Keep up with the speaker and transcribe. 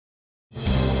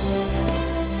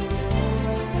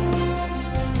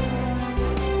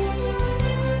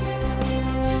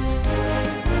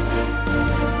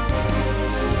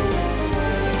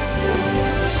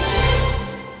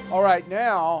right,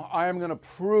 now I am going to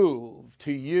prove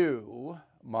to you,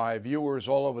 my viewers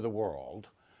all over the world,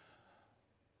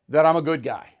 that I'm a good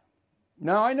guy.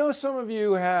 Now, I know some of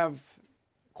you have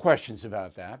questions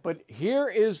about that, but here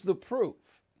is the proof.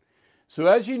 So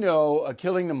as you know,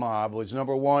 Killing the Mob was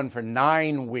 #1 for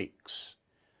 9 weeks.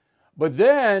 But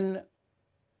then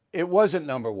it wasn't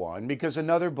 #1 because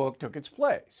another book took its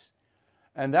place.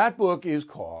 And that book is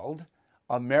called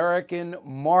American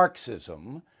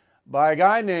Marxism by a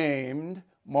guy named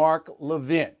Mark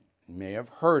Levin. You may have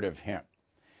heard of him.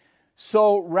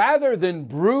 So rather than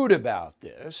brood about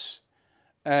this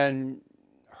and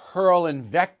hurl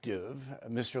invective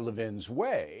Mr. Levin's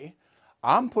way,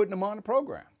 I'm putting him on a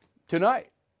program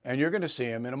tonight. And you're going to see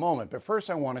him in a moment. But first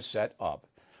I want to set up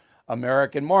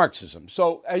American Marxism.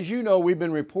 So as you know, we've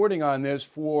been reporting on this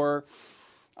for,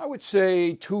 I would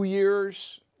say, 2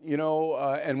 years,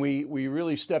 and we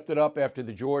really stepped it up after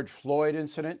the George Floyd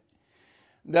incident,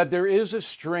 that there is a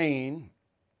strain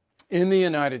in the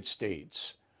United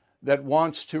States that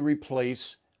wants to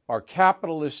replace our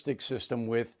capitalistic system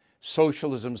with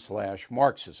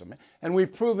socialism/Marxism. And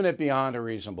we've proven it beyond a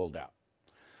reasonable doubt.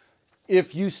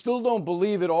 If you still don't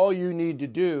believe it, all you need to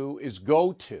do is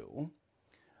go to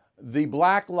the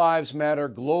Black Lives Matter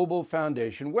Global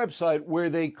Foundation website,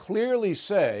 where they clearly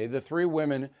say, the 3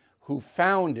 women who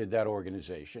founded that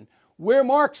organization, we're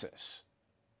Marxists.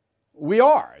 We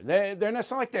are.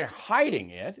 It's not like they're hiding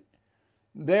it.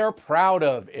 They're proud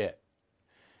of it.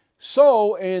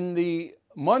 So in the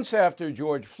months after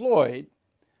George Floyd,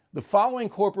 the following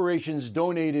corporations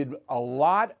donated a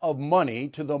lot of money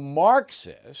to the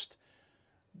Marxist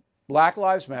Black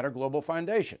Lives Matter Global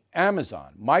Foundation: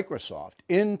 Amazon, Microsoft,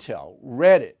 Intel,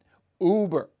 Reddit,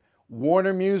 Uber,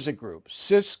 Warner Music Group,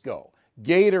 Cisco,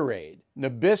 Gatorade,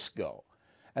 Nabisco.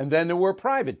 And then there were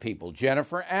private people: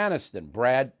 Jennifer Aniston,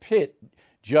 Brad Pitt,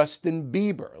 Justin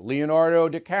Bieber, Leonardo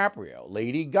DiCaprio,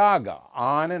 Lady Gaga,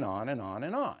 on and on and on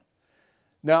and on.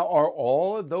 Now, are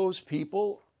all of those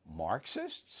people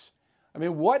Marxists? I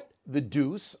mean, what the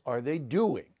deuce are they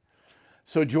doing?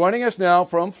 So joining us now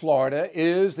from Florida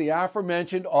is the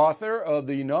aforementioned author of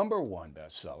the #1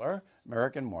 bestseller,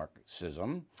 American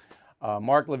Marxism.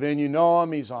 Mark Levin, you know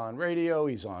him. He's on radio.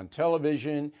 He's on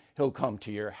television. He'll come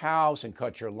to your house and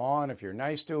cut your lawn if you're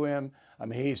nice to him. I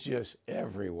mean, he's just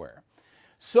everywhere.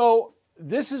 So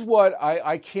this is what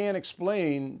I can't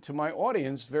explain to my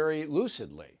audience very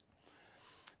lucidly.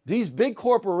 These big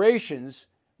corporations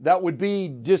that would be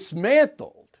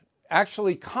dismantled,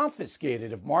 actually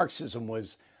confiscated if Marxism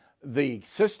was the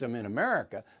system in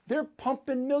America, they're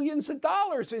pumping millions of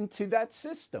dollars into that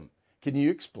system. Can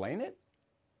you explain it?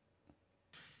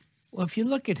 Well, if you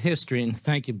look at history, and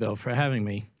thank you, Bill, for having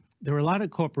me, there were a lot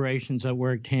of corporations that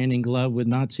worked hand in glove with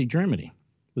Nazi Germany,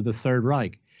 with the Third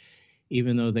Reich,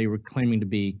 even though they were claiming to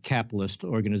be capitalist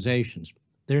organizations.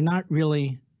 They're not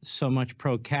really so much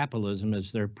pro-capitalism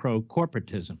as they're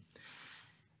pro-corporatism.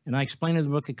 And I explain in the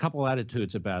book a couple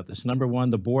attitudes about this.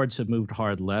 #1, the boards have moved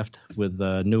hard left with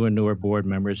newer and newer board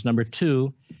members.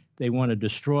 #2, they want to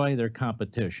destroy their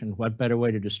competition. What better way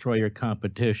to destroy your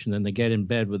competition than to get in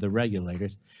bed with the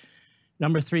regulators?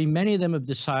 #3, many of them have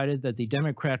decided that the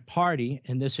Democrat Party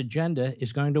and this agenda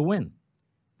is going to win,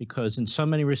 because in so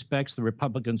many respects the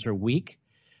Republicans are weak,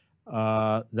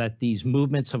 that these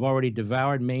movements have already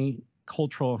devoured main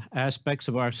cultural aspects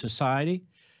of our society.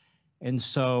 And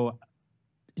so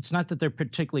it's not that they're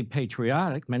particularly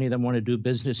patriotic. Many of them want to do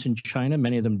business in China.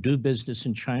 Many of them do business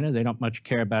in China. They don't much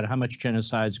care about how much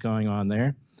genocide is going on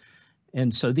there.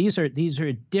 And so these are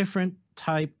a different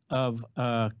type of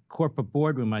corporate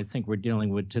boardroom I think we're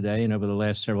dealing with today and over the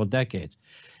last several decades.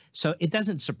 So it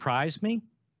doesn't surprise me.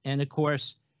 And of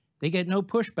course, they get no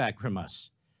pushback from us.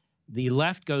 The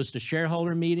left goes to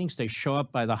shareholder meetings. They show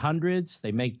up by the hundreds.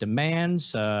 They make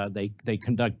demands. They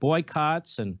conduct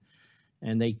boycotts, and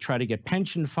they try to get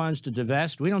pension funds to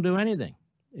divest. We don't do anything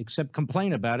except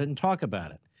complain about it and talk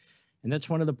about it. And that's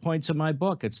one of the points of my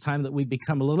book. It's time that we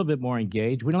become a little bit more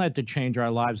engaged. We don't have to change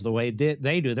our lives the way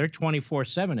they do. They're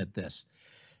 24/7 at this.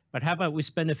 But how about we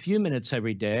spend a few minutes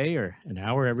every day or an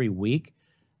hour every week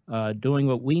doing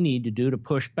what we need to do to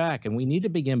push back? And we need to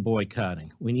begin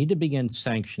boycotting. We need to begin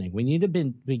sanctioning. We need to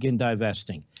begin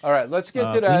divesting. All right, let's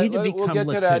get to that. We'll get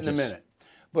to that in a minute.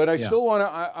 But I still want to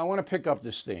I want to pick up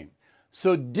this theme.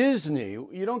 So Disney,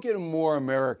 you don't get more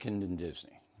American than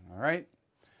Disney, all right?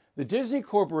 The Disney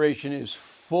Corporation is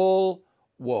full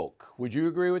woke. Would you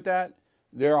agree with that?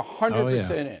 They're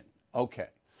 100% in. Okay.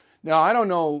 Now, I don't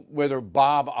know whether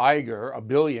Bob Iger, a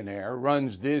billionaire,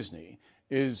 runs Disney.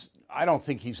 I don't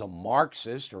think he's a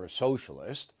Marxist or a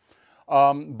socialist.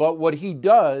 But what he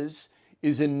does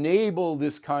is enable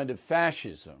this kind of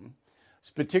fascism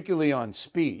particularly on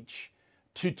speech,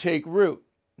 to take root.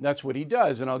 That's what he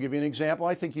does. And I'll give you an example.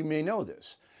 I think you may know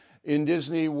this. In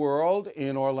Disney World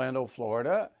in Orlando,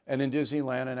 Florida, and in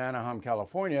Disneyland in Anaheim,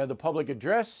 California, the public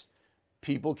address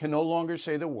people can no longer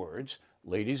say the words,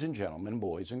 ladies and gentlemen,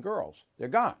 boys and girls. They're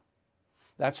gone.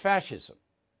 That's fascism,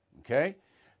 okay?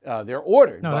 They're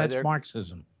ordered No, by that's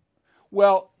Marxism.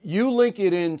 Well, you link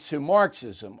it into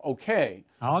Marxism, okay.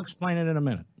 I'll explain it in a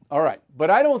minute. All right,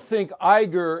 but I don't think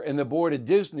Iger and the board of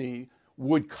Disney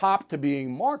would cop to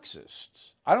being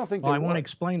Marxists. I don't think Well, they I want to would.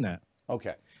 explain that.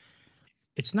 Okay.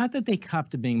 It's not that they cop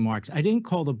to being Marx. I didn't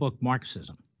call the book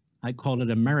Marxism. I called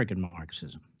it American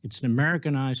Marxism. It's an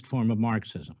Americanized form of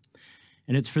Marxism.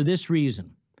 And it's for this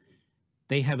reason.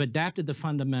 They have adapted the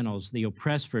fundamentals, the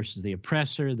oppressed versus the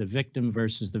oppressor, the victim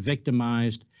versus the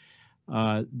victimized.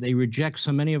 They reject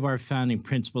so many of our founding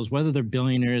principles, whether they're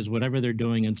billionaires, whatever they're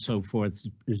doing and so forth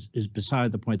is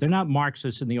beside the point. They're not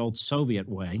Marxists in the old Soviet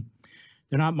way.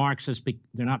 They're not Marxists,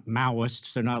 they're not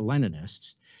Maoists, they're not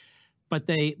Leninists. But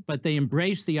they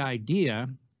embrace the idea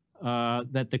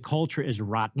that the culture is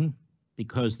rotten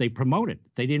because they promote it.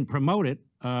 If they didn't promote it,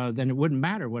 then it wouldn't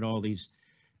matter what all these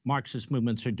Marxist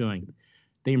movements are doing.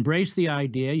 They embrace the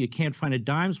idea. You can't find a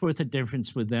dime's worth of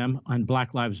difference with them on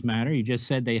Black Lives Matter. You just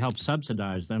said they help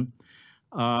subsidize them.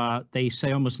 They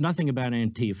say almost nothing about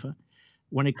Antifa.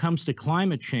 When it comes to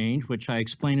climate change, which I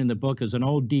explain in the book is an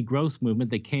old degrowth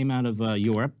movement that came out of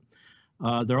Europe,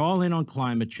 they're all in on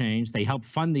climate change. They help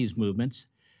fund these movements.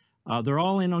 They're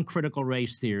all in on critical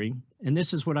race theory. And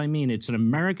this is what I mean. It's an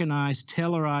Americanized,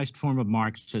 Taylorized form of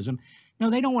Marxism. No,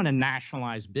 they don't want to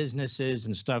nationalize businesses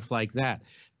and stuff like that.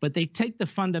 But they take the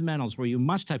fundamentals where you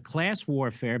must have class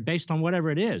warfare based on whatever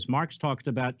it is. Marx talked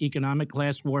about economic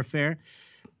class warfare.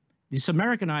 This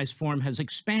Americanized form has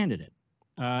expanded it.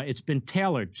 It's been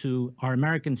tailored to our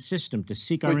American system to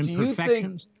seek our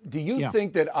imperfections. Do you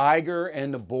think that Iger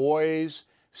and the boys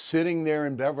sitting there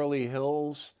in Beverly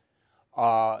Hills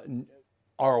are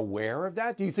aware of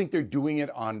that? Do you think they're doing it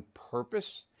on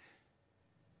purpose?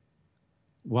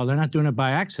 Well, they're not doing it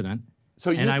by accident.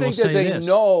 So you think that they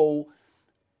know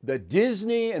that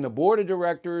Disney and the board of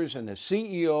directors and the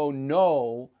CEO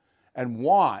know and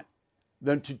want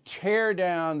them to tear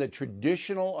down the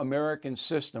traditional American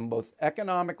system, both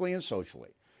economically and socially?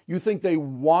 You think they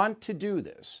want to do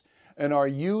this and are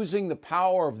using the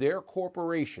power of their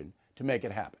corporation to make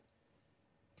it happen?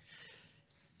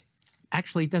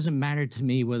 Actually, it doesn't matter to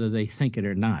me whether they think it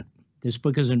or not. This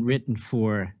book isn't written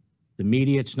for the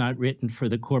media. It's not written for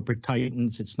the corporate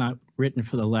titans. It's not written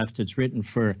for the left. It's written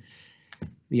for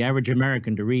the average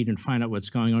American to read and find out what's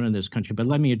going on in this country. But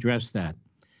let me address that.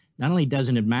 Not only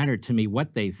doesn't it matter to me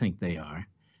what they think they are,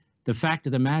 the fact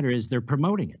of the matter is they're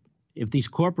promoting it. If these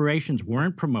corporations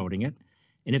weren't promoting it,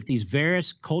 and if these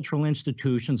various cultural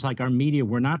institutions like our media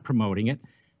were not promoting it,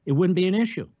 it wouldn't be an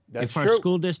issue. If our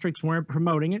school districts weren't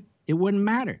promoting it, it wouldn't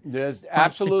matter. That's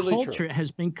absolutely true. The culture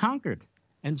has been conquered.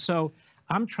 And so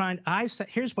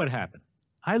here's what happened.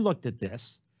 I looked at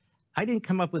this. I didn't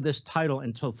come up with this title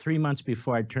until 3 months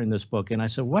before I turned this book in. I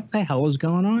said, what the hell is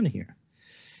going on here?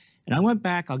 And I went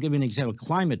back, I'll give you an example,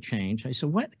 climate change. I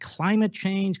said, what? Climate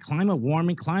change, climate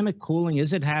warming, climate cooling,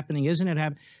 is it happening, isn't it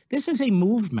happening? This is a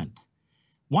movement.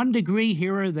 1 degree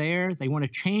here or there, they want to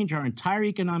change our entire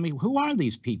economic. Who are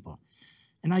these people?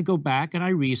 And I go back and I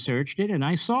researched it and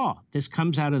I saw this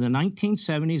comes out of the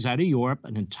 1970s, out of Europe,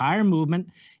 an entire movement.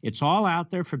 It's all out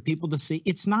there for people to see.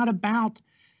 It's not about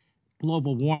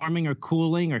global warming or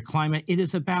cooling or climate. It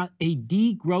is about a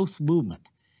degrowth movement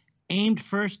aimed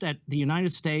first at the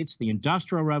United States, the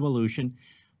Industrial Revolution,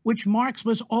 which Marx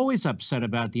was always upset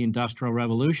about the Industrial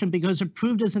Revolution because it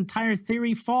proved his entire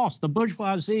theory false. The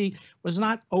bourgeoisie was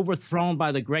not overthrown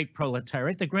by the great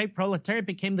proletariat. The great proletariat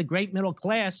became the great middle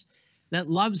class that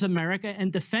loves America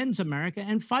and defends America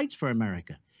and fights for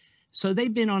America. So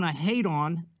they've been on a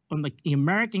hate-on the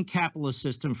American capitalist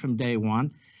system from day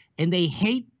one, and they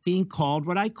hate being called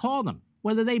what I call them.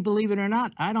 Whether they believe it or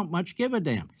not, I don't much give a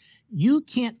damn. You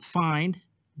can't find,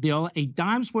 Bill, a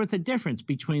dime's worth of difference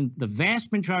between the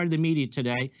vast majority of the media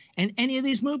today and any of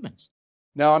these movements.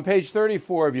 Now, on page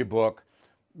 34 of your book,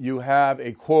 you have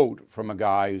a quote from a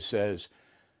guy who says,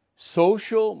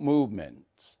 social movements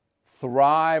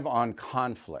thrive on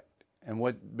conflict. And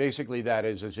what basically that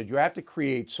is that you have to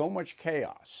create so much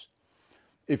chaos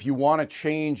if you want to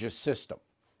change a system.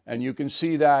 And you can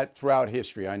see that throughout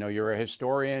history. I know you're a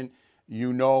historian.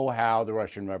 You know how the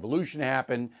Russian Revolution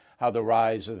happened, how the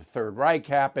rise of the Third Reich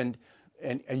happened.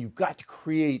 And you've got to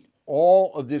create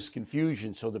all of this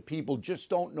confusion so that people just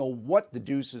don't know what the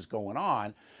deuce is going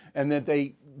on, and that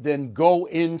they then go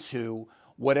into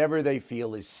whatever they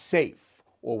feel is safe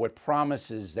or what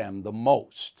promises them the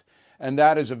most. And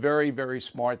that is a very, very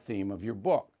smart theme of your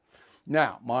book.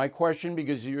 Now, my question,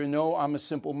 because you know I'm a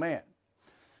simple man.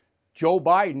 Joe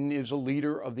Biden is a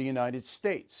leader of the United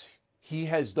States. He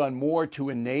has done more to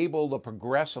enable the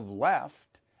progressive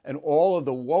left and all of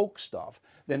the woke stuff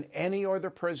than any other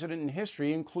president in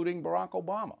history, including Barack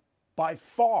Obama, by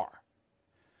far.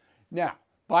 Now,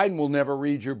 Biden will never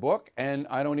read your book, and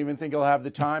I don't even think he'll have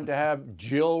the time to have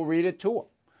Jill read it to him,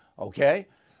 okay?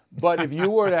 But if you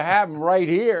were to have him right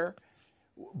here,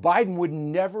 Biden would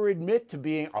never admit to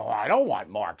being, oh, I don't want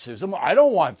Marxism, I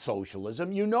don't want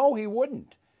socialism. You know he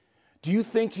wouldn't. Do you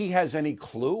think he has any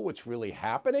clue what's really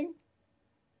happening?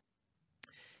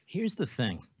 Here's the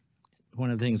thing. One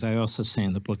of the things I also say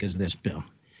in the book is this, Bill.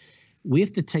 We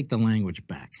have to take the language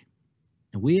back,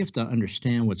 and we have to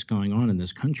understand what's going on in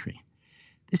this country.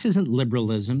 This isn't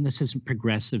liberalism. This isn't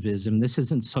progressivism. This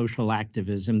isn't social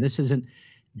activism. This isn't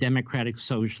democratic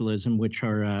socialism, which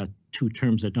are two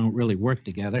terms that don't really work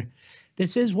together.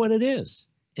 This is what it is.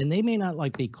 And they may not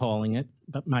like me calling it,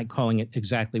 but my calling it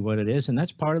exactly what it is. And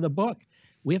that's part of the book.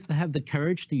 We have to have the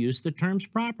courage to use the terms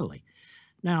properly.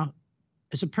 Now,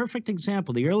 as a perfect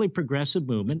example, the early progressive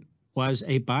movement was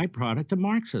a byproduct of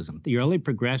Marxism. The early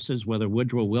progressives, whether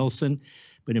Woodrow Wilson,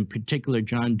 but in particular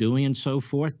John Dewey and so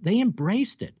forth, they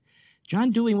embraced it.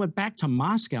 John Dewey went back to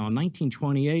Moscow in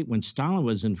 1928 when Stalin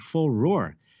was in full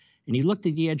roar. And he looked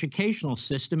at the educational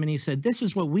system and he said, this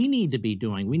is what we need to be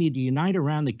doing. We need to unite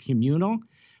around the communal.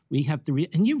 We have to,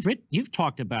 and you've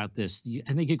talked about this.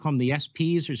 I think you call them the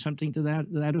SPs or something to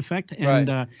that effect. And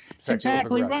right. It's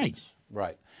exactly right.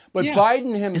 Right. But yeah.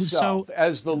 Biden himself,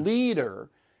 as the leader,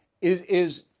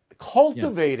 is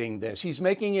cultivating this. He's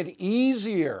making it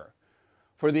easier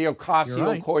for the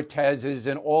Ocasio-Cortezes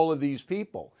and all of these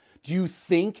people. Do you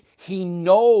think he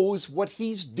knows what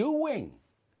he's doing?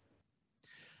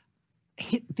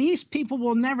 These people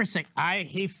will never say,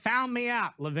 he found me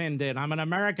out, Levin did. I'm an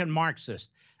American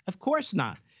Marxist. Of course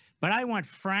not. But I want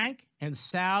Frank and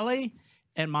Sally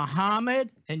and Mohammed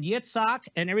and Yitzhak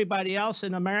and everybody else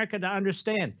in America to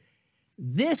understand.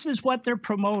 This is what they're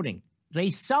promoting. They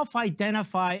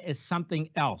self-identify as something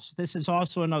else. This is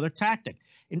also another tactic.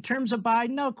 In terms of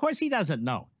Biden, no, of course he doesn't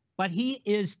know. But he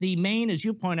is the main, as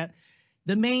you point out,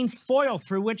 the main foil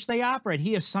through which they operate.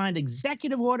 He has signed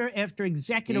executive order after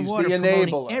executive order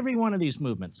promoting every one of these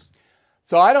movements.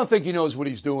 So I don't think he knows what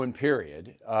he's doing,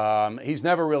 period. He's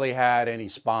never really had any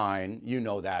spine. You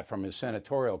know that from his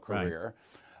senatorial career.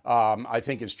 Right. I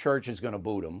think his church is going to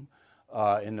boot him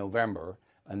in November,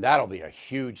 and that'll be a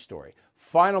huge story.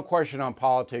 Final question on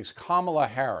politics. Kamala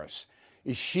Harris,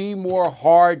 is she more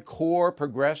hardcore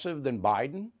progressive than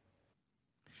Biden?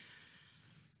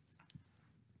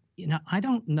 You know, I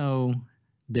don't know,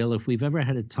 Bill, if we've ever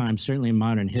had a time, certainly in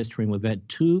modern history, we've had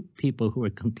two people who are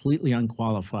completely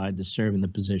unqualified to serve in the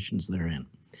positions they're in.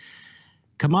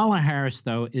 Kamala Harris,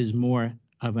 though, is more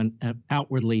of an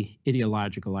outwardly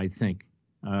ideological, I think.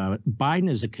 Biden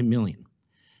is a chameleon,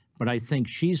 but I think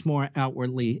she's more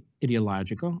outwardly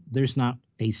ideological. There's not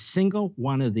a single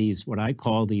one of these, what I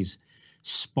call these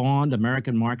spawned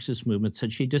American Marxist movements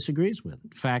that she disagrees with.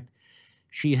 In fact,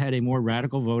 she had a more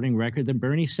radical voting record than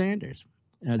Bernie Sanders.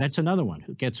 That's another one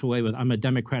who gets away with, I'm a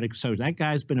democratic socialist. That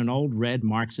guy's been an old red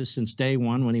Marxist since day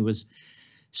one when he was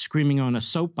screaming on a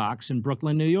soapbox in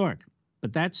Brooklyn, New York.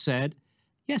 But that said,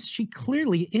 yes, she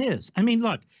clearly is. I mean,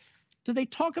 look, do they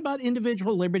talk about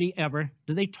individual liberty ever?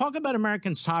 Do they talk about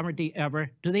American sovereignty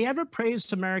ever? Do they ever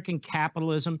praise American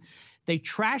capitalism? They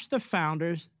trash the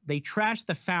founders. They trash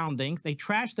the founding. They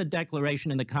trash the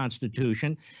Declaration and the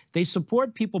Constitution. They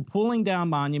support people pulling down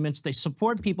monuments. They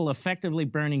support people effectively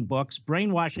burning books,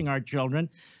 brainwashing our children.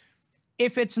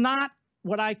 If it's not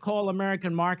what I call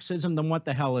American Marxism, then what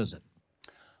the hell is it?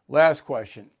 Last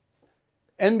question.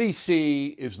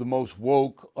 NBC is the most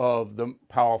woke of the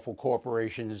powerful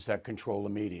corporations that control the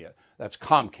media. That's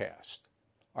Comcast.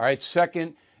 All right.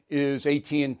 Second is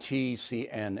AT&T,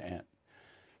 CNN.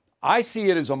 I see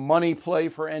it as a money play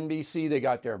for NBC. They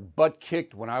got their butt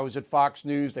kicked when I was at Fox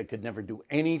News. They could never do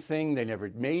anything. They never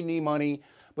made any money.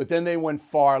 But then they went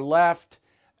far left,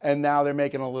 and now they're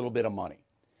making a little bit of money.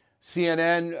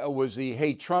 CNN was the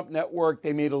Hate Trump network.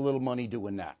 They made a little money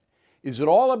doing that. Is it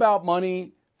all about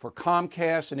money for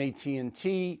Comcast and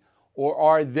AT&T, or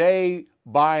are they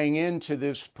buying into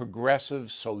this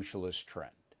progressive socialist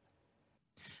trend?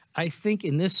 I think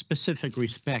in this specific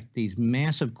respect, these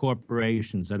massive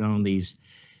corporations that own these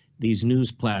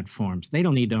news platforms, they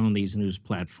don't need to own these news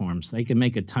platforms. They can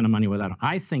make a ton of money without them.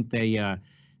 I think they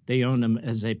own them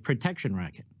as a protection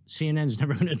racket. CNN's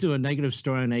never going to do a negative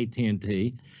story on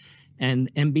AT&T,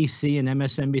 And NBC and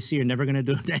MSNBC are never going to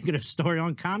do a negative story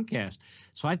on Comcast.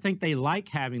 So I think they like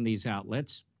having these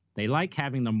outlets. They like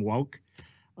having them woke.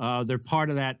 They're part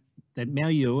of that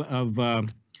milieu of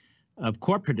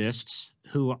corporatists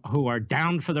who are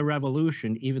down for the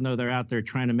revolution, even though they're out there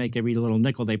trying to make every little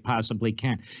nickel they possibly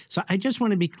can. So I just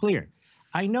want to be clear.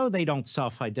 I know they don't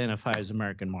self-identify as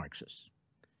American Marxists.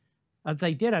 If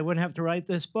they did, I wouldn't have to write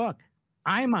this book.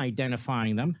 I'm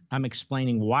identifying them. I'm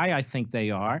explaining why I think they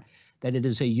are, that it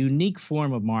is a unique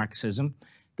form of Marxism.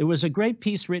 There was a great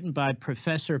piece written by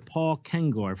Professor Paul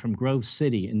Kengor from Grove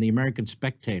City in the American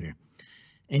Spectator.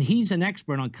 And he's an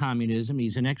expert on communism.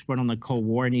 He's an expert on the Cold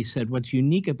War. And he said, what's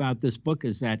unique about this book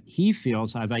is that he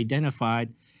feels I've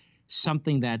identified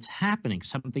something that's happening,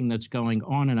 something that's going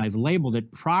on, and I've labeled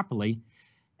it properly.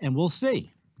 And we'll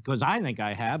see, because I think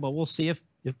I have, but we'll see if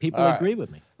people agree with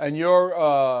me. And you're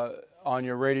on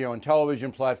your radio and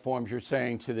television platforms, you're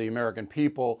saying to the American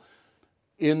people,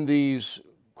 in these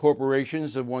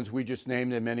corporations, the ones we just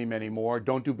named and many, many more,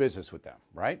 don't do business with them,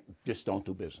 right? Just don't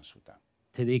do business with them.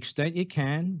 To the extent you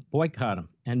can, boycott them.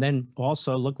 And then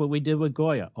also look what we did with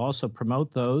Goya. Also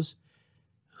promote those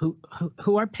who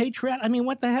are patriotic. I mean,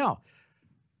 what the hell?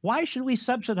 Why should we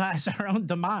subsidize our own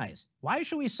demise? Why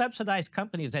should we subsidize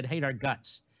companies that hate our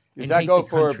guts? Does that go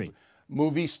for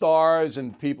movie stars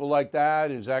and people like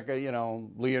that? Is that,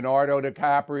 Leonardo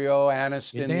DiCaprio,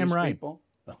 Aniston, You're damn these right. people?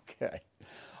 Okay.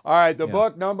 All right, the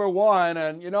book number 1,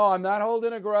 and I'm not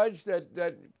holding a grudge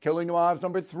that Killing the Mob's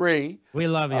number 3. We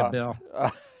love you, Bill.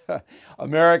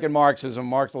 American Marxism,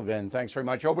 Mark Levin. Thanks very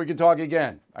much. Hope we can talk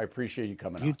again. I appreciate you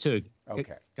coming on. You too.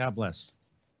 Okay. God bless.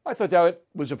 I thought that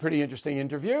was a pretty interesting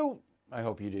interview. I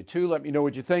hope you did too. Let me know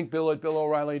what you think.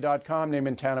 Bill@BillO'Reilly.com. Name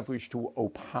and town if we wish to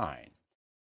opine.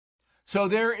 So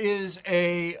there is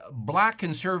a black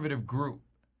conservative group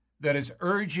that is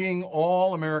urging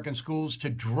all American schools to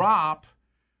drop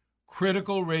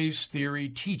critical race theory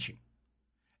teaching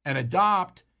and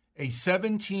adopt a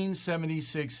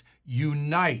 1776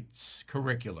 Unites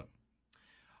curriculum.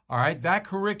 All right, that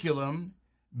curriculum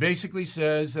basically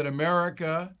says that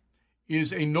America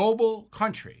is a noble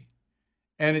country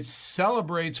and it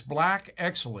celebrates black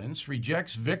excellence,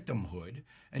 rejects victimhood,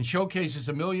 and showcases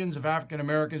the millions of African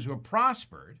Americans who have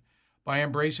prospered by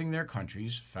embracing their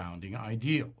country's founding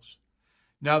ideals.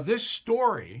 Now, this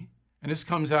story, and this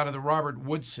comes out of the Robert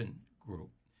Woodson group,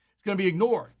 it's going to be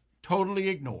ignored, totally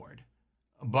ignored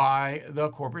by the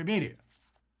corporate media,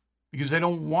 because they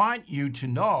don't want you to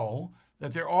know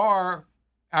that there are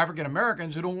African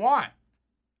Americans who don't want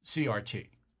CRT.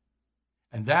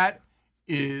 And that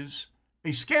is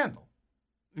a scandal,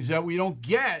 is that we don't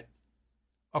get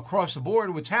across the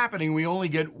board what's happening. We only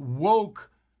get woke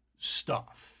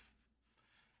stuff.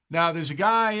 Now, there's a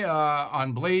guy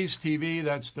on Blaze TV,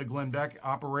 that's the Glenn Beck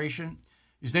operation.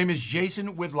 His name is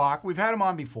Jason Whitlock. We've had him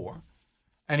on before.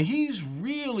 And he's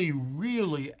really,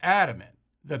 really adamant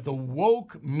that the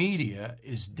woke media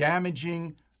is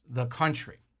damaging the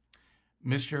country.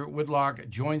 Mr. Whitlock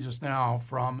joins us now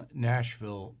from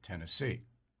Nashville, Tennessee.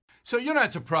 So you're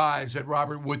not surprised that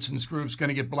Robert Woodson's group's going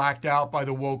to get blacked out by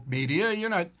the woke media.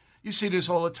 You see this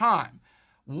all the time.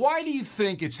 Why do you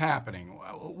think it's happening?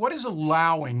 What is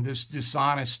allowing this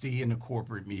dishonesty in the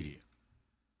corporate media?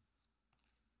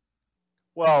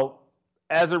 Well,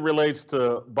 as it relates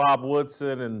to Bob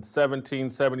Woodson and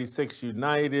 1776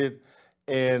 United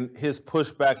and his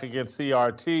pushback against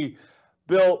CRT,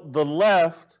 Bill, the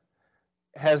left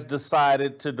has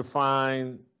decided to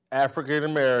define African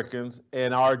Americans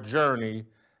and our journey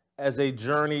as a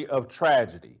journey of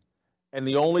tragedy. And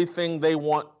the only thing they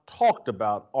want talked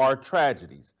about are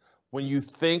tragedies. When you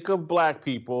think of black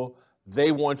people,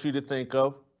 they want you to think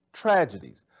of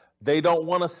tragedies. They don't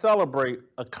want to celebrate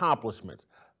accomplishments.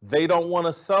 They don't want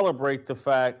to celebrate the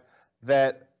fact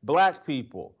that black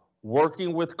people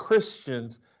working with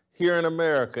Christians here in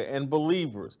America and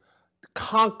believers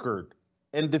conquered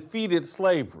and defeated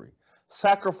slavery,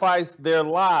 sacrificed their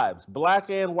lives. Black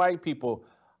and white people,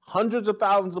 hundreds of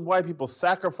thousands of white people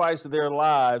sacrificed their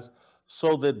lives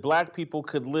so that black people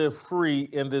could live free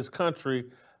in this country.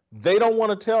 They don't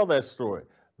want to tell that story.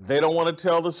 They don't want to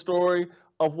tell the story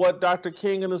of what Dr.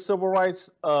 King and the Civil Rights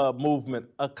Movement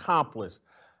accomplished.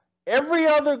 Every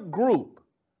other group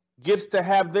gets to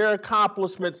have their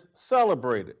accomplishments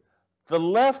celebrated. The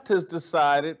left has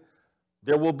decided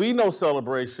there will be no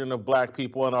celebration of black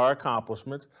people and our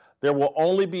accomplishments. There will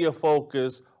only be a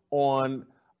focus on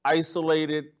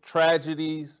isolated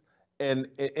tragedies and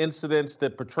incidents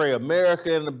that portray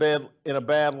America in a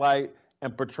bad light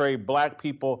and portray black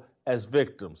people as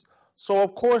victims. So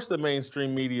of course the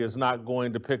mainstream media is not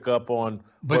going to pick up on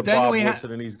But what then Bob we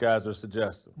Woodson and these guys are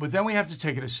suggesting. but then we have to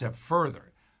take it a step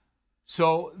further.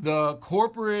 So the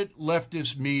corporate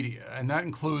leftist media, and that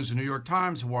includes the New York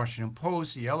Times, the Washington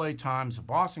Post, the LA Times, the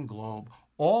Boston Globe,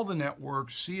 all the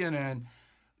networks, CNN,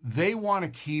 they want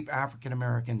to keep African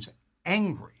Americans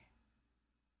angry.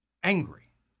 Angry.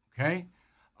 Okay?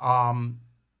 And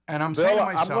I'm saying Bill, to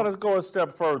I'm myself, going to go a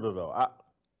step further, though.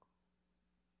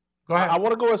 go ahead. I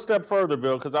want to go a step further,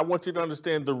 Bill, because I want you to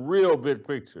understand the real big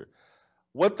picture.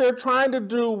 What they're trying to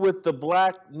do with the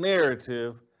black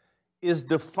narrative is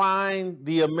define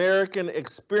the American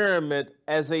experiment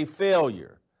as a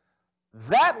failure.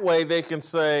 That way they can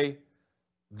say,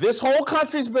 this whole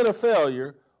country's been a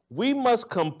failure. We must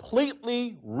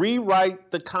completely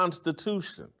rewrite the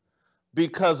Constitution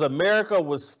because America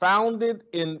was founded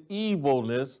in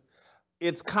evilness.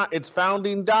 Its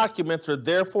founding documents are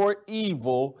therefore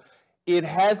evil. It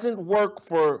hasn't worked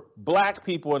for black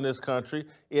people in this country.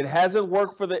 It hasn't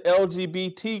worked for the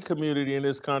LGBT community in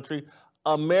this country.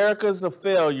 America's a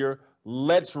failure.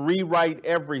 Let's rewrite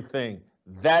everything.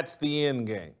 That's the end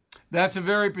game. That's a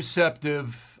very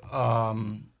perceptive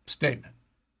statement,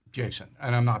 Jason,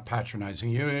 and I'm not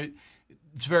patronizing you.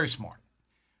 It's very smart.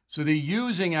 So they're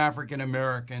using African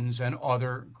Americans and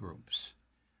other groups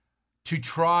to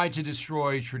try to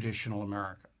destroy traditional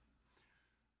America.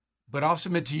 But I'll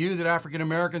submit to you that African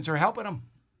Americans are helping them,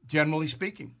 generally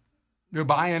speaking. They're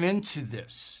buying into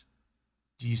this.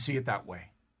 Do you see it that way?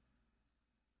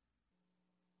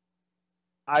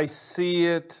 I see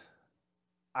it.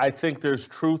 I think there's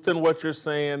truth in what you're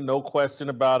saying, no question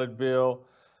about it, Bill.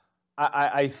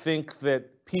 I think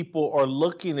that people are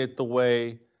looking at the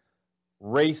way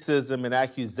racism and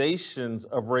accusations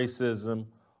of racism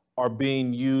are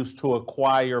being used to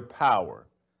acquire power.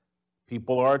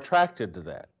 People are attracted to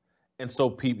that. And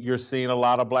so you're seeing a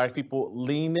lot of black people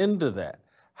lean into that.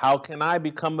 How can I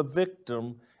become a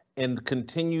victim and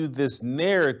continue this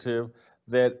narrative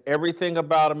that everything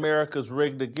about America is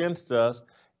rigged against us,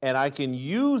 and I can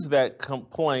use that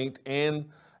complaint and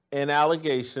an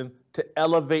allegation to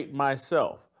elevate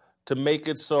myself, to make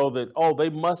it so that, oh, they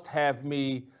must have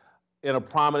me in a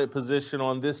prominent position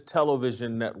on this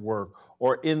television network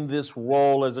or in this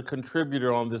role as a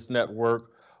contributor on this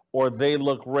network, or they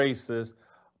look racist.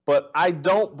 But I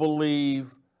don't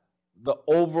believe the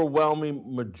overwhelming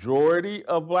majority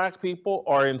of black people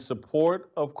are in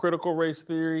support of critical race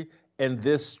theory and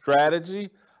this strategy.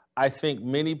 I think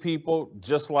many people,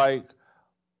 just like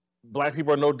black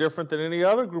people, are no different than any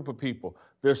other group of people.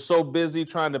 They're so busy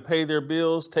trying to pay their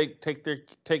bills, take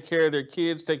care of their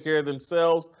kids, take care of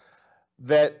themselves,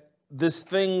 that this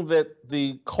thing that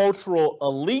the cultural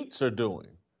elites are doing,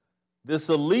 this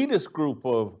elitist group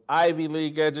of Ivy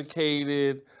League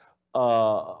educated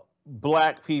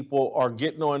black people are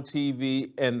getting on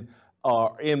TV and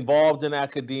are involved in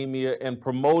academia and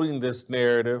promoting this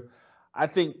narrative. I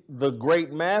think the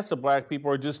great mass of black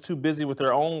people are just too busy with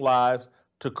their own lives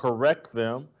to correct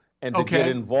them and to get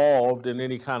involved in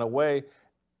any kind of way.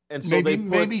 And so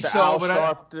maybe so,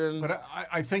 but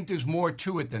I think there's more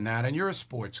to it than that. And you're a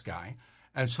sports guy,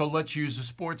 and so let's use a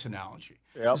sports analogy.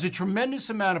 Yep. There's a tremendous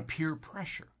amount of peer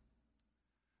pressure.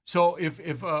 So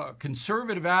if a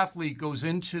conservative athlete goes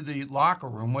into the locker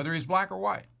room, whether he's black or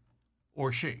white,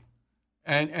 or she,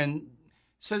 and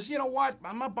says, you know what,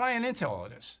 I'm not buying into all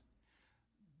of this,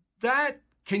 that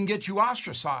can get you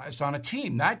ostracized on a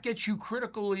team. That gets you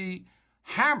critically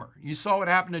hammered. You saw what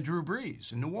happened to Drew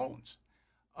Brees in New Orleans.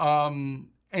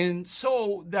 And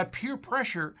so that peer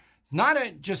pressure, not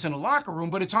just in a locker room,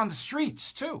 but it's on the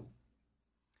streets too.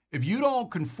 If you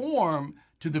don't conform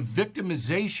to the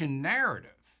victimization narrative,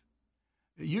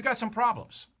 you got some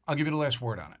problems. I'll give you the last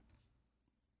word on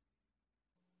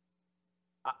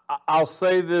it. I'll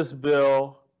say this,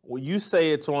 Bill. When you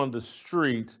say it's on the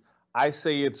streets, I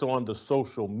say it's on the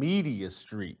social media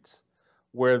streets,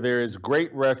 where there is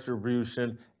great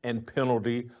retribution and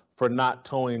penalty for not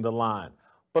towing the line.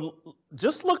 But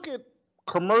just look at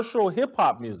commercial hip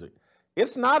hop music.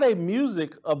 It's not a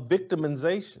music of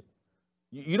victimization.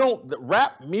 You don't, the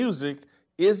rap music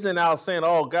isn't out saying,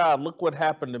 oh God, look what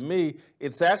happened to me.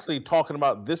 It's actually talking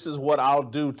about, this is what I'll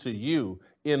do to you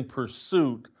in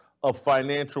pursuit of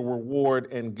financial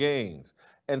reward and gains.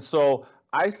 And so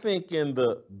I think in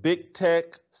the big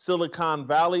tech, Silicon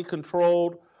Valley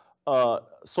controlled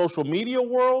social media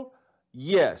world,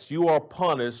 yes, you are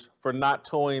punished for not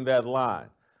towing that line.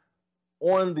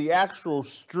 On the actual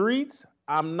streets,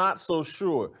 I'm not so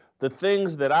sure. The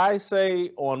things that I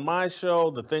say on my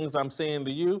show, the things I'm saying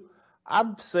to you,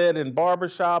 I've said in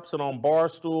barbershops and on bar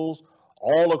stools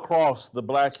all across the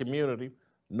black community.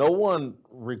 No one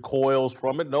recoils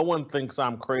from it. No one thinks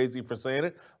I'm crazy for saying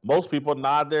it. Most people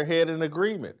nod their head in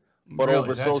agreement. But Really?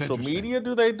 over That's social interesting. media,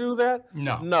 do they do that?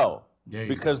 No. No, There you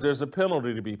because go. there's a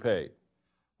penalty to be paid.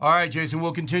 All right, Jason,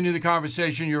 we'll continue the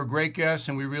conversation. You're a great guest,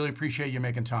 and we really appreciate you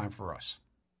making time for us.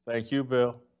 Thank you,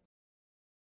 Bill.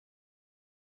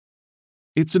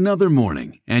 It's another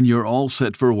morning, and you're all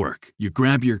set for work. You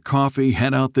grab your coffee,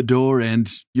 head out the door, and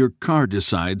your car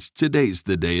decides today's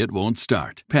the day it won't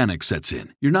start. Panic sets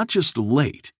in. You're not just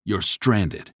late, you're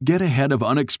stranded. Get ahead of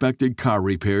unexpected car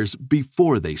repairs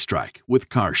before they strike with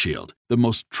CarShield, the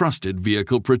most trusted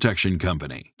vehicle protection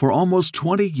company. For almost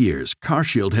 20 years,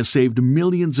 CarShield has saved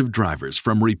millions of drivers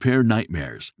from repair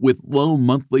nightmares with low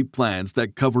monthly plans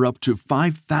that cover up to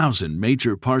 5,000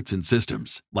 major parts and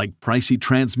systems, like pricey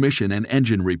transmission and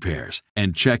engine repairs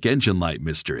and check engine light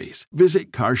mysteries.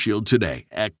 Visit CarShield today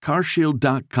at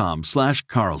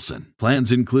carshield.com/Carlson.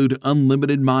 Plans include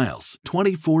unlimited miles,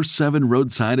 24/7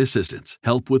 roadside assistance,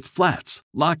 help with flats,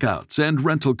 lockouts, and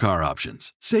rental car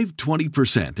options. Save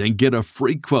 20% and get a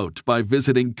free quote by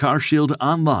visiting CarShield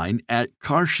online at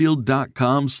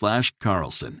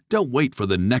carshield.com/Carlson. Don't wait for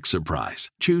the next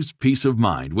surprise. Choose peace of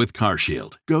mind with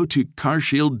CarShield. Go to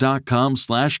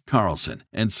carshield.com/Carlson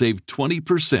and save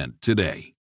 20% today.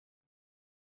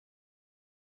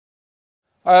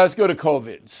 All right, let's go to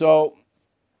COVID. So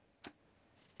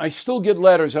I still get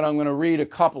letters, and I'm going to read a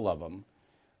couple of them,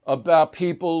 about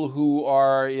people who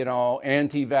are,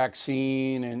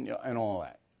 anti-vaccine and all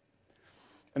that.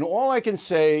 And all I can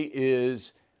say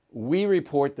is we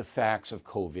report the facts of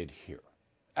COVID here.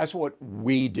 That's what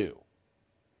we do.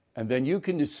 And then you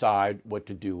can decide what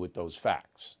to do with those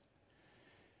facts.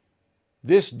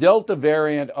 This Delta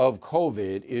variant of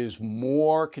COVID is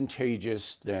more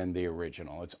contagious than the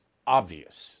original. It's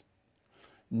obvious.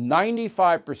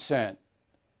 95%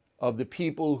 of the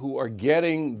people who are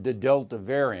getting the Delta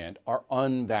variant are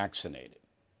unvaccinated.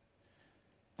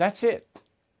 That's it.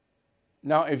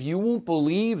 Now, if you won't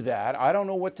believe that, I don't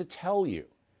know what to tell you.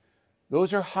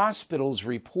 Those are hospitals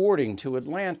reporting to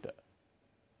Atlanta.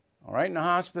 All right, and the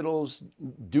hospitals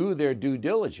do their due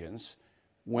diligence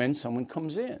when someone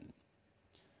comes in.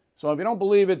 So if you don't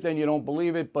believe it, then you don't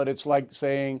believe it, but it's like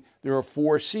saying there are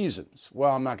 4 seasons.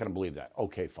 Well, I'm not going to believe that.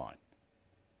 Okay, fine.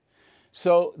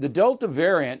 So the Delta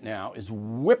variant now is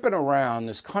whipping around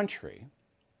this country,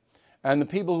 and the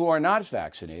people who are not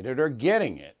vaccinated are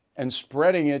getting it and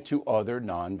spreading it to other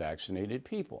non-vaccinated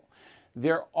people.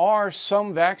 There are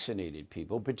some vaccinated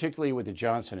people, particularly with the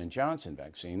Johnson & Johnson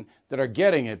vaccine, that are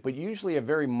getting it, but usually a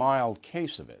very mild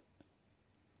case of it.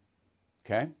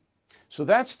 Okay? So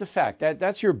that's the fact.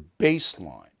 That's your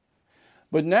baseline.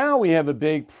 But now we have a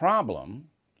big problem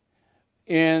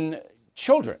in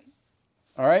children.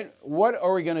 All right? What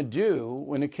are we going to do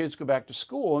when the kids go back to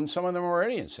school and some of them are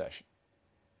already in session?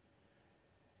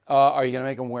 Are you going to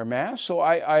make them wear masks? So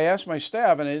I asked my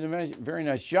staff, and they did a very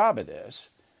nice job of this,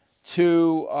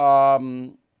 to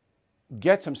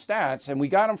get some stats, and we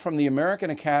got them from the American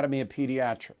Academy of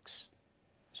Pediatrics.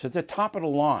 So at the top of the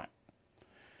line.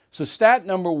 So stat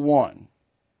number 1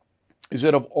 is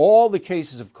that of all the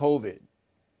cases of COVID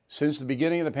since the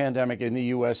beginning of the pandemic in the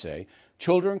USA,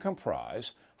 children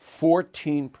comprise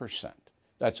 14%.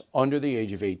 That's under the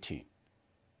age of 18.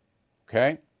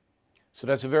 Okay? So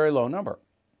that's a very low number.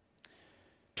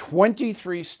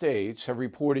 23 states have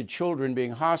reported children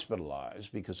being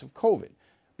hospitalized because of COVID,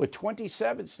 but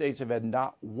 27 states have had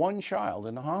not one child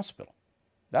in the hospital.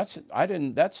 That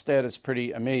stat is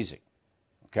pretty amazing.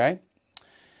 Okay?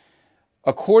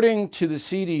 According to the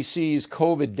CDC's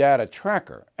COVID data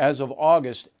tracker, as of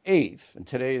August 8th, and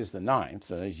today is the 9th,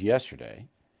 so that's yesterday,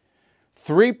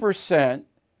 3%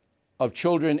 of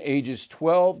children ages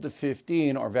 12 to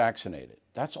 15 are vaccinated.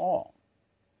 That's all.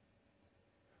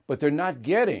 But they're not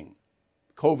getting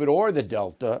COVID or the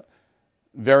Delta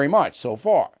very much so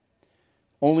far.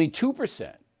 Only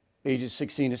 2%, ages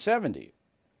 16 to 70,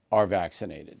 are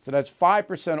vaccinated. So that's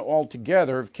 5%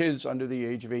 altogether of kids under the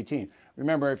age of 18.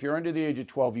 Remember, if you're under the age of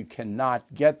 12, you cannot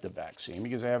get the vaccine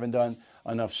because they haven't done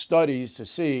enough studies to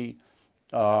see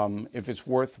if it's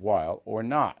worthwhile or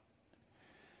not.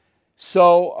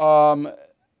 So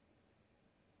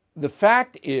the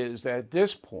fact is that at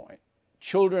this point,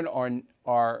 children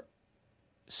are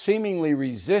seemingly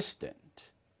resistant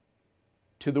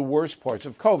to the worst parts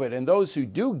of COVID. And those who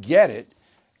do get it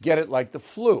like the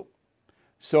flu.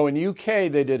 So in the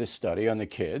UK, they did a study on the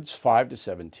kids, 5 to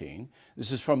 17.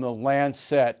 This is from the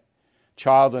Lancet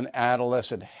Child and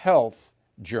Adolescent Health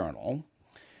Journal.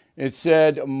 It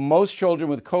said most children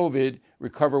with COVID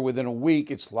recover within a week.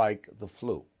 It's like the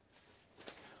flu.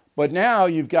 But now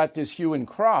you've got this hue and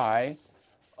cry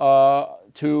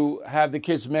to have the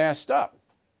kids masked up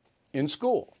in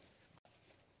school.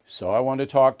 So I wanted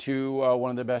to talk to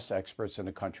one of the best experts in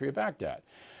the country about that.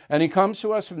 And he comes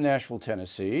to us from Nashville,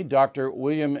 Tennessee. Dr.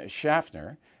 William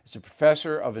Schaffner is a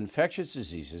professor of infectious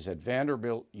diseases at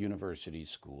Vanderbilt University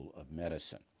School of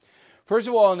Medicine. First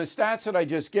of all, in the stats that I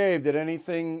just gave, did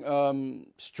anything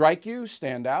strike you,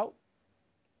 stand out?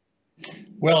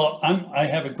 Well, I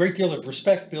have a great deal of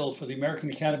respect, Bill, for the American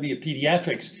Academy of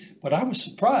Pediatrics, but I was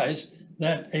surprised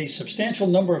that a substantial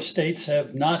number of states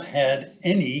have not had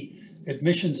any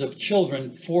admissions of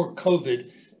children for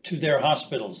COVID to their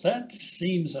hospitals. That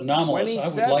seems anomalous.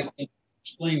 27. I would like to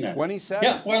explain that. 27?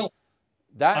 Yeah, well,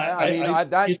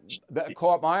 that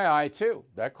caught my eye too.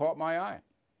 That caught my eye.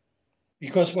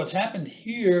 Because what's happened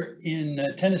here in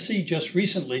Tennessee just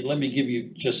recently, let me give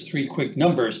you just 3 quick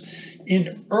numbers.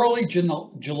 In early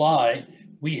July,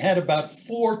 we had about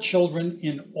 4 children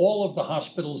in all of the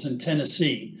hospitals in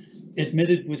Tennessee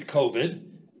admitted with COVID.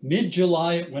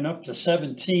 Mid-July, it went up to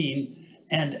 17.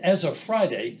 And as of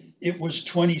Friday, it was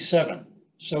 27.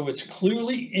 So it's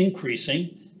clearly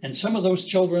increasing. And some of those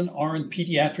children are in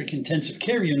pediatric intensive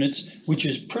care units, which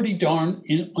is pretty darn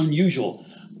unusual.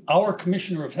 Our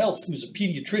commissioner of health, who's a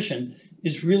pediatrician,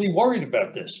 is really worried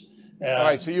about this. All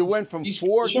right, so you went from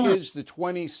 4 kids to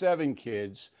 27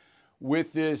 kids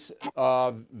with this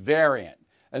variant.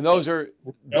 And those are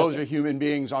human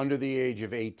beings under the age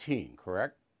of 18,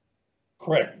 correct?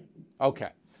 Correct. Okay.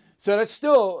 So that's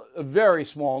still a very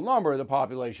small number of the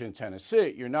population in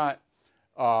Tennessee. You're not,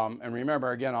 and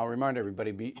remember, again, I'll remind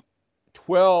everybody,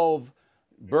 12,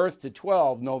 birth to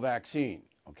 12, no vaccine.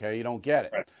 Okay, you don't get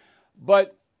it. Right.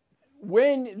 But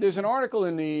when there's an article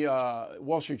in the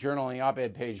Wall Street Journal on the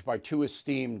op-ed page by 2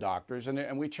 esteemed doctors,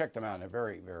 and we checked them out, and they're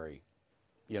very, very,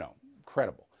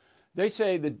 credible. They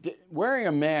say that wearing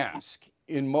a mask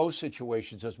in most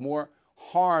situations does more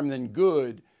harm than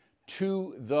good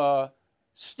to the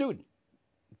student,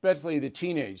 especially the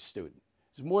teenage student.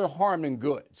 There's more harm than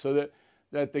good, so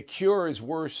that the cure is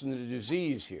worse than the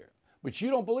disease here. But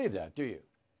you don't believe that, do you?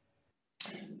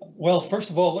 Well, first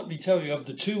of all, let me tell you, of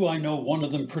the 2, I know one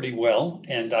of them pretty well,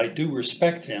 and I do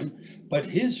respect him, but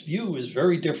his view is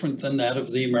very different than that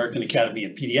of the American Academy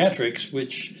of Pediatrics,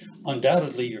 which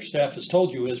undoubtedly your staff has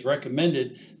told you has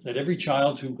recommended that every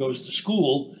child who goes to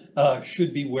school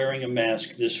should be wearing a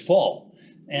mask this fall.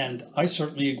 And I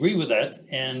certainly agree with that,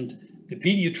 and the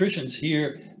pediatricians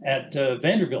here at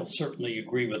Vanderbilt certainly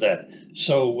agree with that.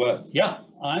 So,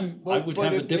 I would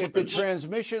have a difference. If the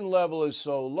transmission level is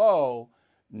so low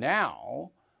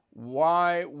now,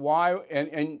 why,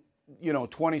 and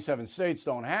 27 states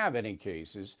don't have any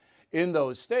cases. In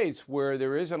those states where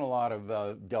there isn't a lot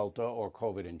of Delta or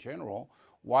COVID in general,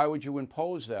 why would you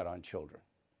impose that on children?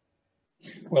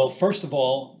 Well, first of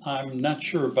all, I'm not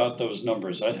sure about those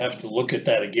numbers. I'd have to look at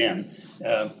that again.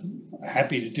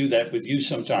 Happy to do that with you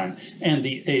sometime, and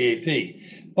the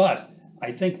AAP. But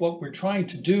I think what we're trying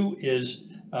to do is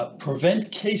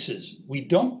prevent cases. We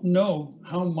don't know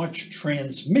how much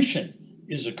transmission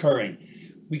is occurring.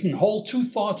 We can hold 2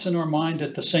 thoughts in our mind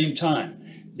at the same time.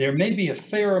 There may be a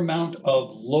fair amount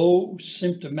of low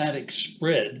symptomatic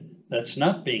spread that's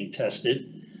not being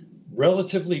tested,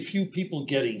 relatively few people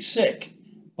getting sick.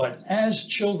 But as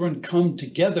children come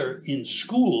together in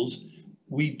schools,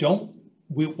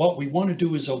 what we want to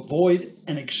do is avoid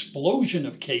an explosion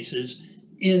of cases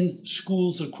in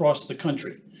schools across the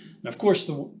country. And of course,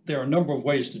 there are a number of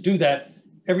ways to do that.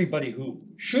 Everybody who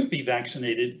should be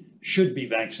vaccinated should be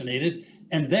vaccinated.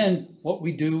 And then what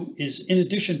we do is, in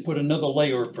addition, put another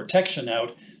layer of protection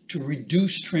out to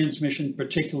reduce transmission,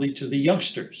 particularly to the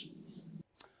youngsters.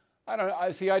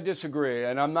 I disagree,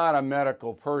 and I'm not a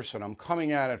medical person. I'm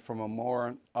coming at it from a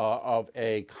more of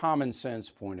a common sense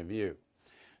point of view.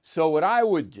 So what I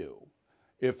would do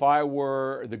if I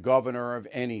were the governor of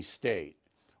any state,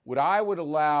 I would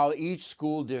allow each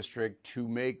school district to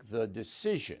make the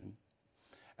decision,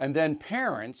 and then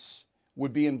parents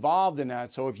would be involved in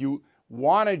that. So if you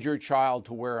wanted your child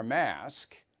to wear a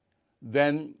mask,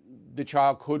 then the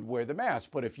child could wear the mask.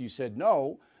 But if you said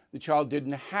no, the child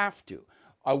didn't have to.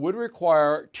 I would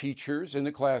require teachers in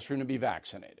the classroom to be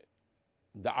vaccinated.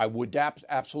 I would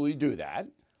absolutely do that,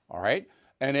 all right?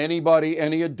 And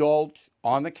any adult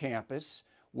on the campus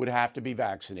would have to be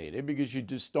vaccinated, because you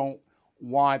just don't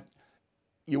want,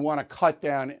 you want to cut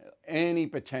down any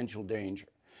potential danger.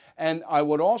 And I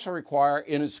would also require,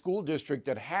 in a school district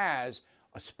that has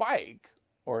a spike,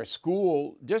 or a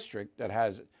school district that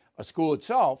has a school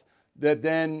itself, that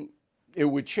then it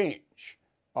would change.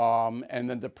 And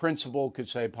then the principal could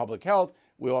say, public health,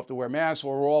 we'll have to wear masks,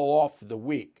 or we're all off for the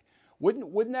week.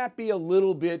 Wouldn't that be a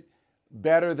little bit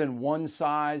better than one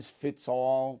size fits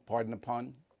all, pardon the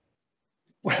pun?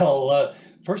 Well,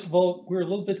 first of all, we're a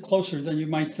little bit closer than you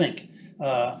might think.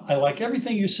 I like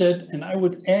everything you said, and I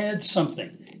would add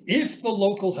something. If the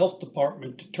local health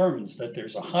department determines that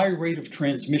there's a high rate of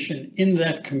transmission in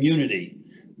that community,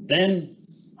 then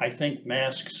I think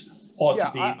masks ought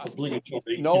to be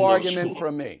obligatory. No argument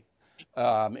from me.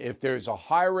 If there's a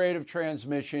high rate of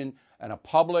transmission and a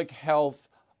public health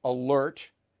alert,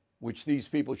 which these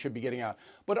people should be getting out.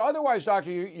 But otherwise, doctor,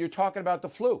 you're talking about the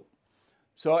flu.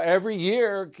 So every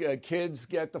year, kids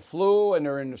get the flu and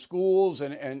they're in the schools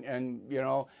and you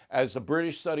know, as the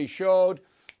British study showed,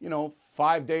 you know,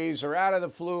 5 days are out of the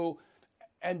flu.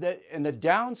 And the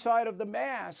downside of the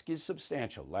mask is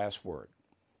substantial. Last word.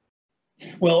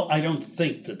 Well, I don't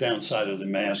think the downside of the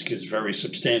mask is very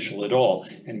substantial at all.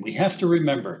 And we have to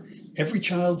remember, every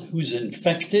child who's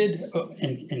infected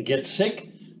and gets sick,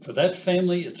 for that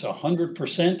family, it's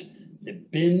 100%.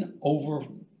 There've been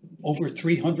over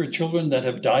 300 children that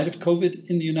have died of COVID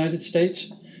in the United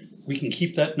States. We can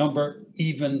keep that number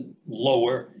even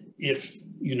lower if,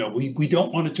 you know, we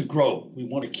don't want it to grow. We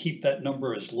want to keep that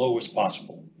number as low as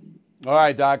possible. All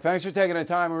right, Doc. Thanks for taking the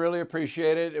time. I really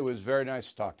appreciate it. It was very nice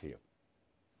to talk to you.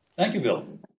 Thank you,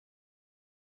 Bill.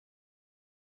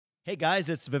 Hey, guys,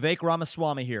 it's Vivek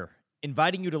Ramaswamy here,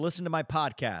 inviting you to listen to my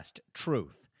podcast,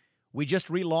 Truth. We just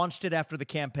relaunched it after the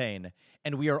campaign,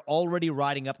 and we are already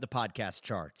riding up the podcast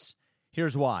charts.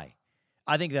 Here's why.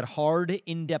 I think that hard,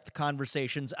 in-depth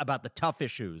conversations about the tough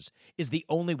issues is the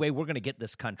only way we're going to get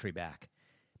this country back.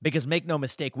 Because make no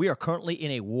mistake, we are currently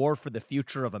in a war for the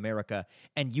future of America,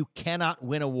 and you cannot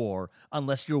win a war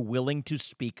unless you're willing to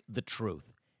speak the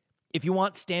truth. If you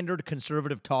want standard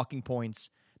conservative talking points,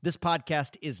 this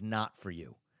podcast is not for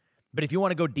you. But if you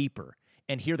want to go deeper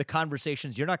and hear the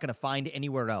conversations you're not going to find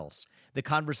anywhere else, the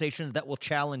conversations that will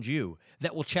challenge you,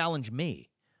 that will challenge me,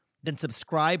 then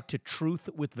subscribe to Truth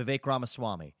with Vivek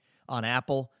Ramaswamy on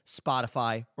Apple,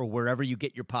 Spotify, or wherever you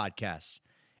get your podcasts.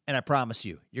 And I promise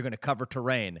you, you're going to cover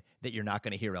terrain that you're not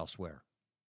going to hear elsewhere.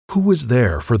 Who is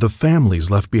there for the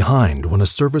families left behind when a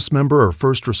service member or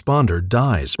first responder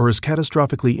dies or is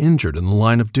catastrophically injured in the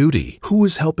line of duty? Who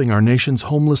is helping our nation's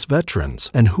homeless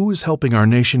veterans? And who is helping our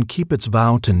nation keep its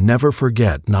vow to never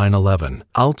forget 9/11?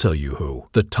 I'll tell you who.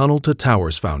 The Tunnel to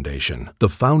Towers Foundation. The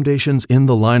foundation's In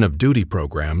the Line of Duty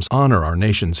programs honor our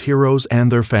nation's heroes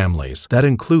and their families. That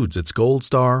includes its Gold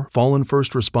Star, Fallen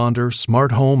First Responder,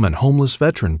 Smart Home, and Homeless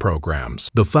Veteran programs.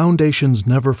 The foundation's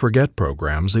Never Forget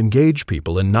programs engage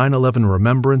people in 9/11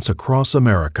 remembrance across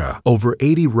America. Over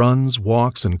 80 runs,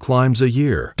 walks, and climbs a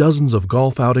year, dozens of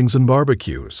golf outings and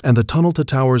barbecues, and the Tunnel to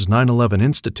Towers 9/11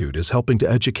 Institute is helping to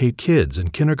educate kids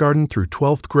in kindergarten through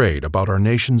 12th grade about our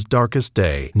nation's darkest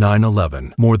day,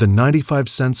 9/11. More than 95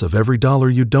 cents of every dollar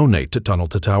you donate to Tunnel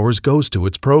to Towers goes to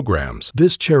its programs.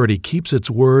 This charity keeps its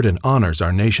word and honors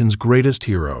our nation's greatest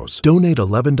heroes. Donate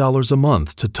 $11 a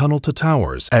month to Tunnel to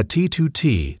Towers at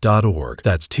T2T.org.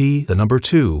 That's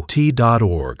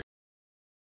T2T.org.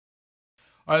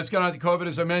 All right, let's get on to COVID.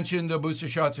 As I mentioned, the booster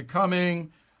shots are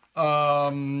coming.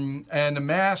 And the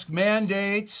mask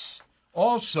mandates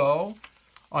also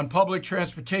on public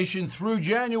transportation through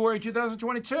January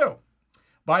 2022.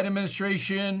 Biden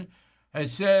administration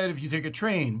has said if you take a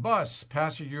train, bus,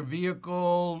 passenger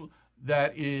vehicle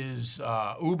that is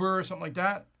Uber or something like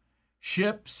that,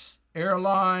 ships,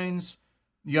 airlines,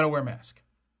 you got to wear a mask.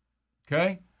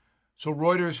 Okay? So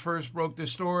Reuters first broke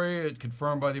this story. It's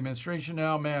confirmed by the administration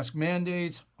now. Mask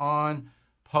mandates on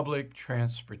public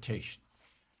transportation.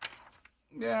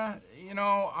 Yeah, you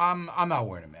know, I'm not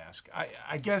wearing a mask.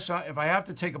 I guess if I have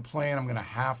to take a plane, I'm going to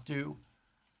have to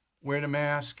wear the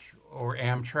mask, or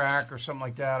Amtrak or something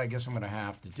like that. I guess I'm going to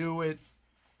have to do it.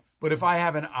 But if I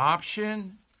have an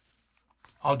option,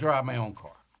 I'll drive my own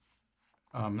car.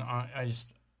 I'm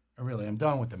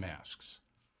done with the masks.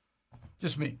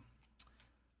 Just me.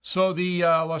 So the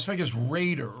Las Vegas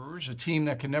Raiders, a team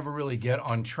that can never really get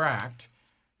untracked,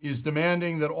 is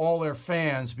demanding that all their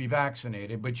fans be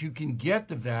vaccinated, but you can get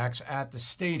the vax at the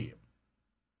stadium.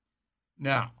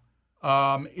 Now,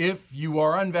 if you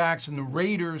are unvaxxed and the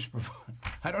Raiders,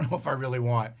 I don't know if I really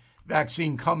want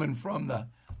vaccine coming from the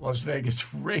Las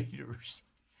Vegas Raiders.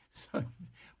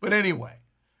 But anyway,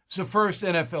 it's the first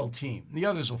NFL team. The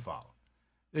others will follow.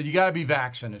 That you got to be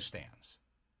vaxxed in the stands.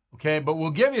 Okay, but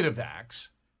we'll give you the vax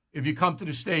if you come to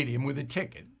the stadium with a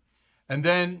ticket, and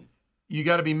then you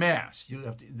got to be masked. You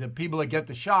have to, the people that get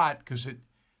the shot, because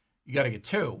you got to get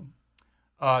two.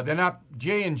 They're not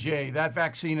J&J. That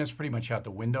vaccine is pretty much out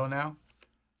the window now.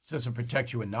 It doesn't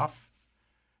protect you enough.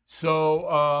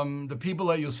 So the people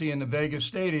that you'll see in the Vegas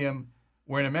stadium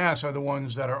wearing a mask are the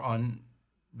ones that are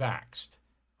vaxxed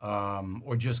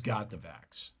or just got the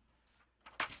vax.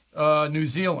 New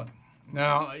Zealand.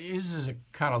 Now, this is a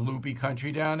kind of loopy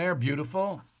country down there,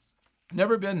 beautiful.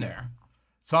 Never been there.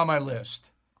 It's on my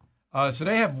list. So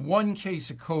they have one case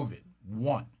of COVID,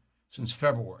 one, since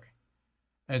February.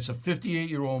 And it's a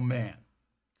 58-year-old man.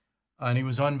 And he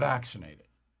was unvaccinated.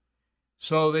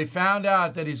 So they found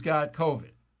out that he's got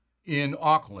COVID in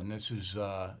Auckland. This is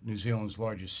New Zealand's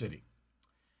largest city.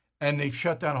 And they've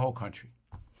shut down the whole country.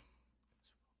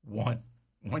 One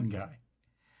guy.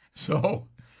 So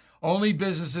only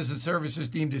businesses and services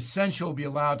deemed essential will be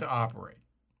allowed to operate.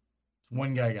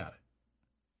 One guy got it.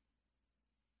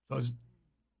 So it's,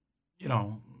 it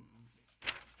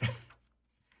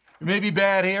may be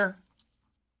bad here,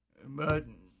 but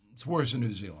it's worse in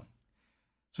New Zealand.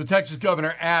 So Texas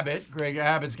Governor Greg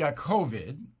Abbott's got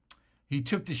COVID. He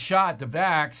took the shot, the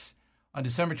vax, on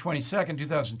December 22nd,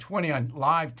 2020 on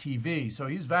live TV. So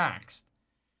he's vaxxed.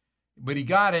 But he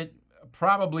got it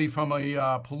probably from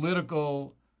a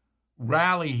political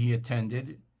rally he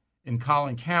attended in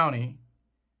Collin County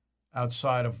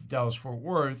outside of Dallas-Fort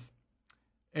Worth.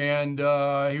 And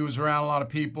he was around a lot of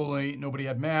people. And nobody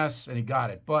had masks, and he got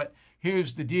it. But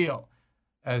here's the deal,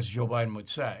 as Joe Biden would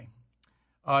say.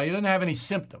 He doesn't have any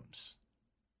symptoms,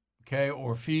 okay,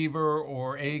 or fever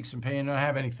or aches and pain. Doesn't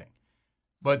have anything.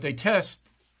 But they test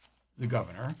the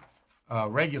governor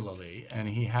regularly, and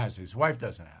he has. His wife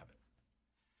doesn't have it.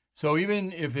 So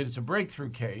even if it's a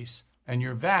breakthrough case and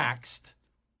you're vaxxed,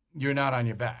 you're not on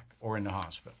your back or in the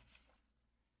hospital.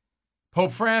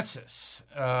 Pope Francis,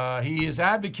 he is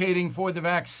advocating for the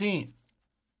vaccine.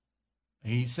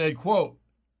 He said, quote,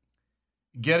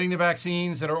 getting the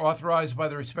vaccines that are authorized by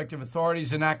the respective authorities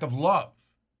is an act of love,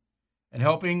 and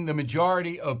helping the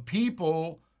majority of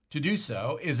people to do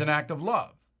so is an act of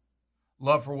love.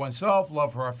 Love for oneself,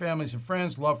 love for our families and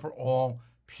friends, love for all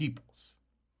peoples.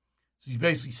 So he's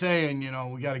basically saying,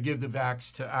 we got to give the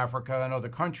vax to Africa and other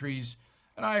countries,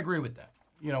 and I agree with that.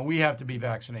 We have to be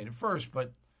vaccinated first,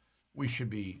 but we should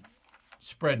be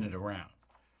spreading it around.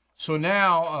 So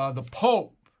now the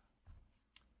Pope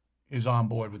is on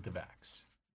board with the vax.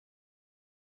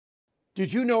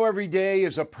 Did you know every day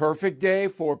is a perfect day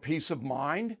for peace of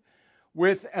mind?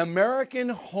 With American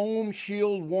Home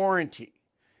Shield Warranty,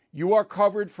 you are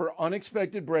covered for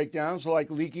unexpected breakdowns like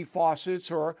leaky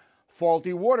faucets or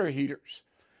faulty water heaters.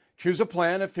 Choose a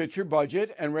plan that fits your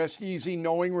budget and rest easy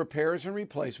knowing repairs and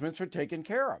replacements are taken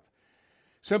care of.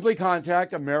 Simply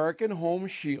contact American Home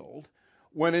Shield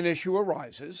when an issue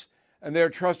arises, and their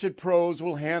trusted pros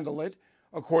will handle it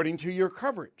according to your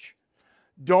coverage.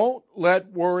 Don't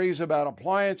let worries about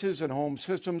appliances and home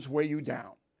systems weigh you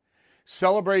down.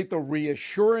 Celebrate the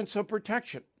reassurance of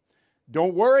protection.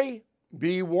 Don't worry,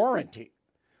 be warranty.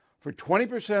 For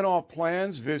 20% off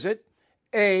plans, visit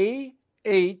ahs.com/bill.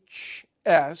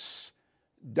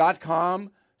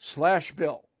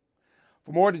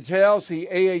 For more details, see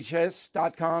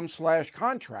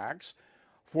ahs.com/contracts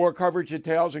for coverage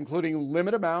details, including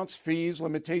limit amounts, fees,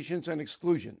 limitations, and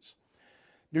exclusions.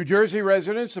 New Jersey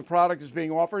residents, the product is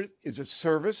being offered is a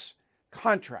service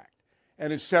contract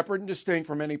and is separate and distinct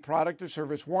from any product or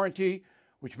service warranty,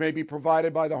 which may be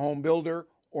provided by the home builder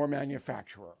or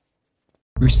manufacturer.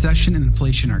 Recession and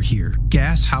inflation are here.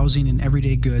 Gas, housing, and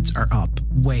everyday goods are up,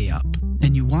 way up.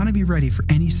 And you want to be ready for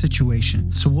any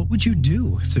situation. So what would you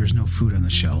do if there's no food on the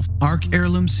shelf? ARC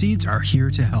Heirloom Seeds are here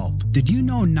to help. Did you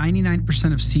know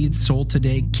 99% of seeds sold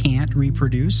today can't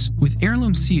reproduce? With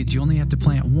Heirloom Seeds, you only have to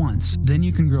plant once. Then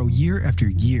you can grow year after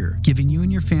year, giving you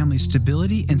and your family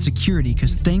stability and security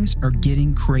because things are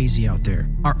getting crazy out there.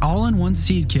 Our all-in-one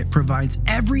seed kit provides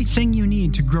everything you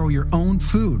need to grow your own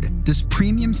food. This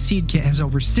premium seed kit has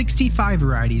over 65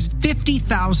 varieties,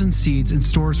 50,000 seeds, and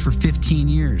stores for 15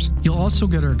 years. You'll also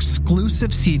get our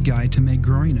exclusive seed guide to make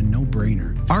growing a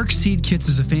no-brainer. ARC Seed Kits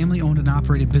is a family-owned and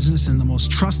operated business and the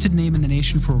most trusted name in the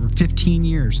nation for over 15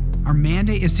 years. Our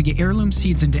mandate is to get heirloom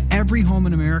seeds into every home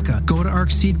in America. Go to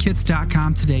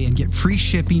arcseedkits.com today and get free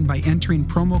shipping by entering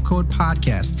promo code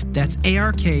podcast. That's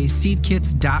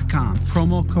ARKseedkits.com,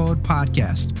 promo code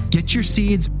podcast. Get your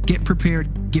seeds, get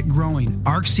prepared, get growing.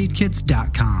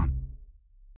 arcseedkits.com.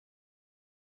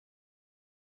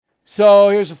 So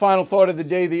here's the final thought of the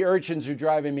day. The urchins are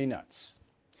driving me nuts.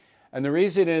 And the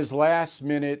reason is last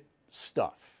minute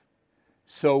stuff.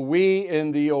 So we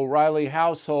in the O'Reilly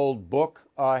household book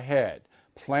ahead,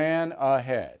 plan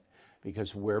ahead,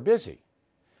 because we're busy.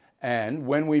 And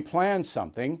when we plan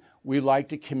something, we like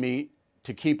to keep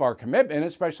our commitment,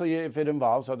 especially if it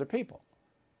involves other people.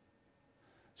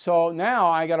 So now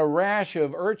I got a rash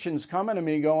of urchins coming to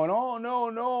me going, oh,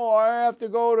 no, I have to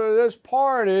go to this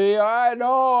party. I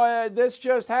know this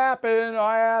just happened.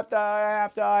 I have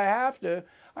to.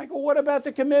 I go, what about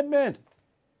the commitment?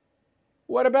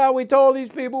 What about we told these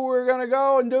people we were going to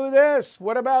go and do this?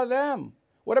 What about them?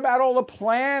 What about all the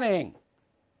planning?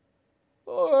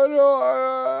 Oh,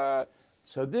 no.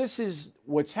 So this is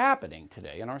what's happening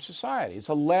today in our society. It's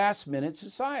a last-minute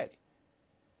society.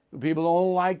 People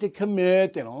don't like to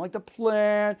commit. They don't like to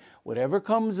plan. Whatever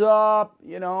comes up,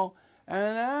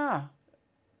 And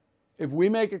if we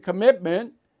make a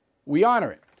commitment, we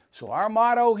honor it. So our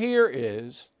motto here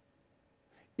is,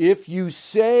 if you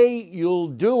say you'll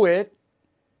do it,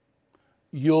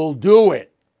 you'll do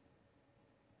it.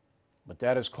 But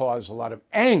that has caused a lot of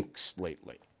angst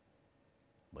lately.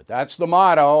 But that's the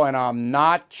motto, and I'm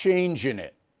not changing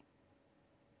it.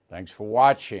 Thanks for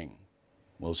watching.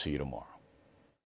 We'll see you tomorrow.